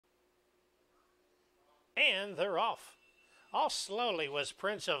And they're off. Off slowly was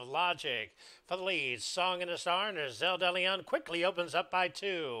Prince of Logic for the lead. Song in the Star and Giselle De Leon quickly opens up by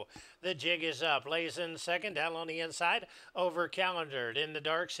 2. The Jig is Up, lays in second, down on the inside, over Calendared. In the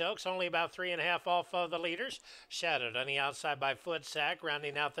Dark Silks, only about 3.5 off of the leaders. Shadowed on the outside by Footsack,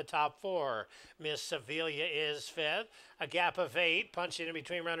 rounding out the top 4. Miss Sevilla is 5th. A gap of 8, punching in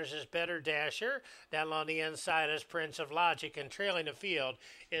between runners is Better Dasher. Down on the inside is Prince of Logic, and trailing the field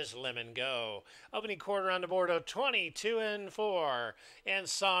is Lemon Go. Opening quarter on the board of 22-4. And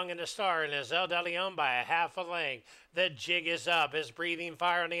Song in the Star and Giselle De Leon by a half a length. The Jig is Up is breathing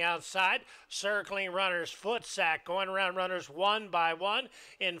fire on the outside. Circling runners, Footsack going around runners one by one.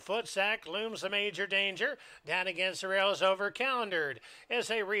 In Footsack looms the major danger. Down against the rails over Calendared as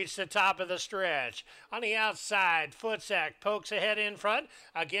they reach the top of the stretch. On the outside, Footsack pokes ahead in front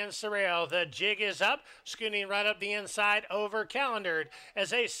against the rail. The Jig is Up, scooting right up the inside over Calendared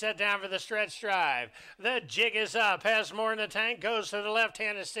as they set down for the stretch drive. The Jig is Up, has more in the tank, goes to the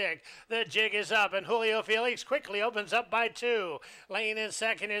left-handed stick. The Jig is Up, and Julio Felix quickly opens up by 2. Laying in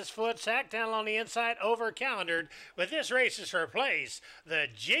second is Footsack, down on the inside over Calendared. But this race is for place. The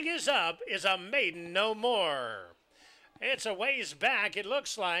Jig is Up is a maiden no more. It's a ways back. It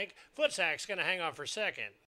looks like Footsack's going to hang on for second.